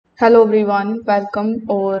Hello everyone,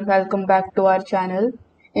 welcome back to our channel.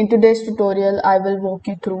 In today's tutorial, I will walk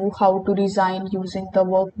you through how to resign using the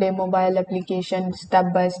Workday mobile application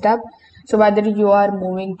step by step. So whether you are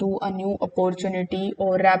moving to a new opportunity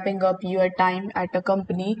or wrapping up your time at a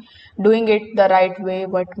company, doing it the right way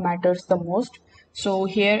what matters the most. So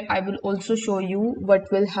here I will also show you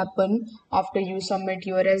what will happen after you submit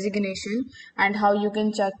your resignation and how you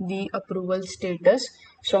can check the approval status.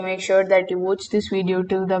 So make sure that you watch this video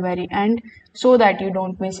till the very end so that you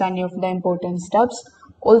don't miss any of the important steps.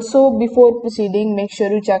 Also, before proceeding, make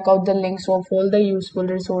sure you check out the links of all the useful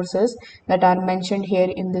resources that are mentioned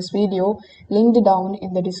here in this video, linked down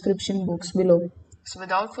in the description box below. So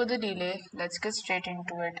without further delay, let's get straight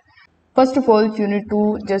into it. First of all, you need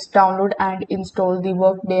to just download and install the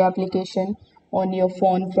Workday application on your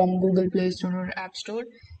phone from Google Play Store or App Store.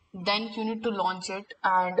 Then you need to launch it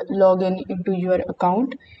and log in into your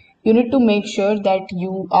account. You need to make sure that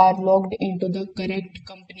you are logged into the correct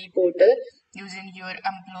company portal using your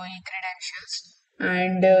employee credentials,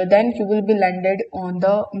 and then you will be landed on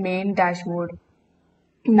the main dashboard.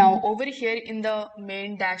 Now over here in the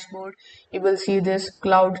main dashboard, you will see this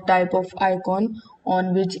cloud type of icon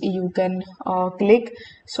on which you can click.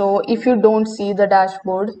 So if you don't see the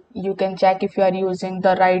dashboard, you can check if you are using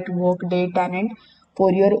the right Workday tenant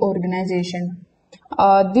for your organization.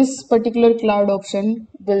 This particular cloud option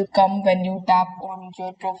will come when you tap on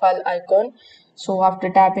your profile icon. So after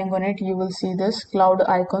tapping on it, you will see this cloud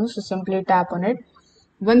icon. So simply tap on it.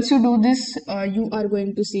 Once you do this, you are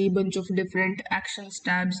going to see a bunch of different actions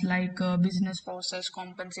tabs like business process,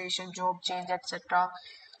 compensation, job change, etc.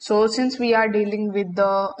 So since we are dealing with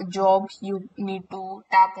the job, you need to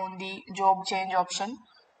tap on the job change option.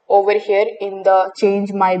 Over here in the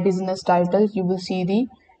change my business title, you will see the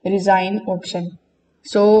resign option.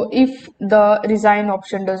 So if the resign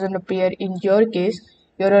option doesn't appear in your case,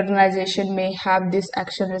 your organization may have this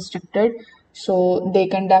action restricted, so they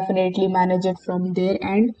can definitely manage it from their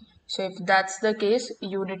end. So if that's the case,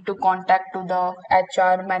 you need to contact to the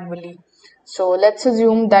HR manually. So let's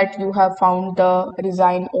assume that you have found the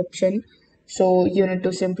resign option. So you need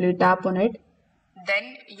to simply tap on it.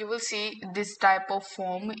 Then you will see this type of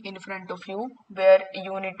form in front of you where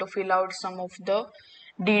you need to fill out some of the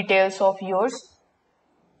details of yours.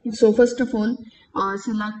 So first of all,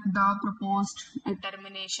 select the proposed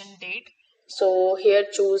termination date. So here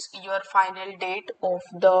choose your final date of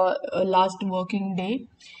the last working day.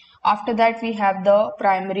 After that we have the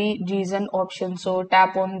primary reason option. So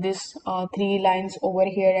tap on this three lines over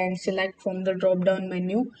here and select from the drop down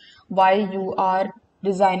menu why you are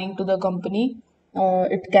resigning to the company.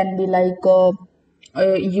 It can be like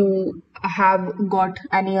you have got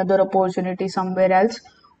any other opportunity somewhere else,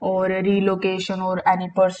 or a relocation, or any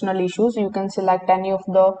personal issues. You can select any of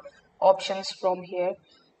the options from here.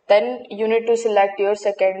 Then you need to select your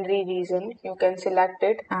secondary reason. You can select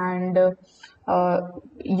it, and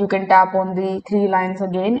you can tap on the three lines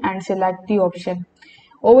again and select the option.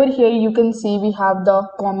 Over here you can see we have the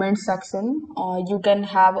comment section. You can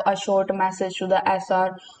have a short message to the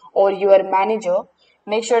SR or your manager.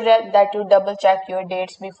 Make sure that you double check your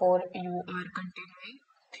dates before you are continuing.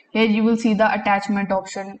 Here you will see the attachment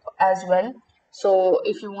option as well. So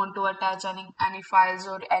if you want to attach any files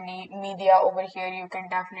or any media over here, you can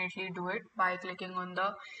definitely do it by clicking on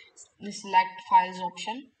the select files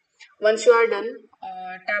option. Once you are done,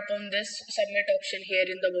 tap on this submit option here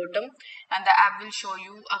in the bottom, and the app will show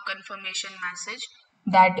you a confirmation message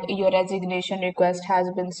that your resignation request has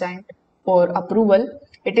been sent for approval.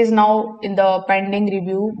 It is now in the pending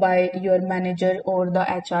review by your manager or the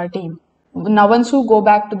HR team. Now once you go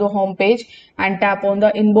back to the home page and tap on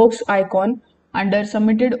the inbox icon under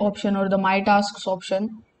submitted option or the my tasks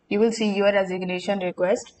option, you will see your resignation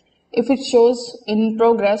request. If it shows in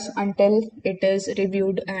progress until it is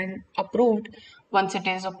reviewed and approved, once it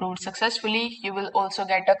is approved successfully, you will also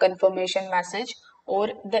get a confirmation message or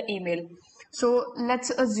the email. So let's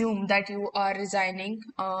assume that you are resigning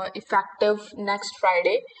effective next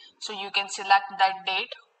Friday. So you can select that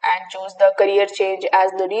date and choose the career change as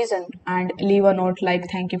the reason and leave a note like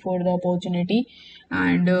thank you for the opportunity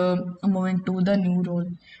and moving to the new role.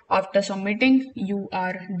 After submitting, you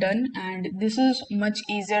are done, and this is much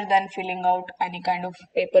easier than filling out any kind of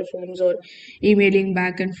paper forms or emailing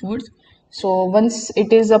back and forth. So once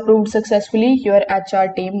it is approved successfully, your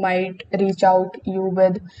HR team might reach out you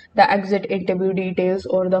with the exit interview details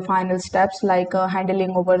or the final steps like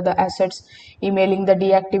handling over the assets, emailing the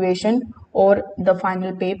deactivation, or the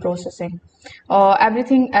final pay processing.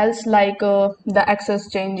 Everything else like the access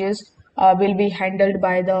changes will be handled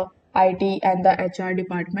by the IT and the HR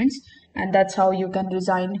departments, and that's how you can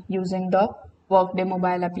resign using the Workday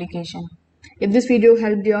mobile application. If this video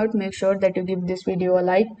helped you out, make sure that you give this video a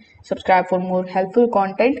like, subscribe for more helpful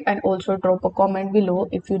content, and also drop a comment below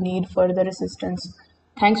if you need further assistance.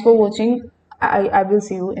 Thanks for watching. I will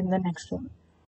see you in the next one.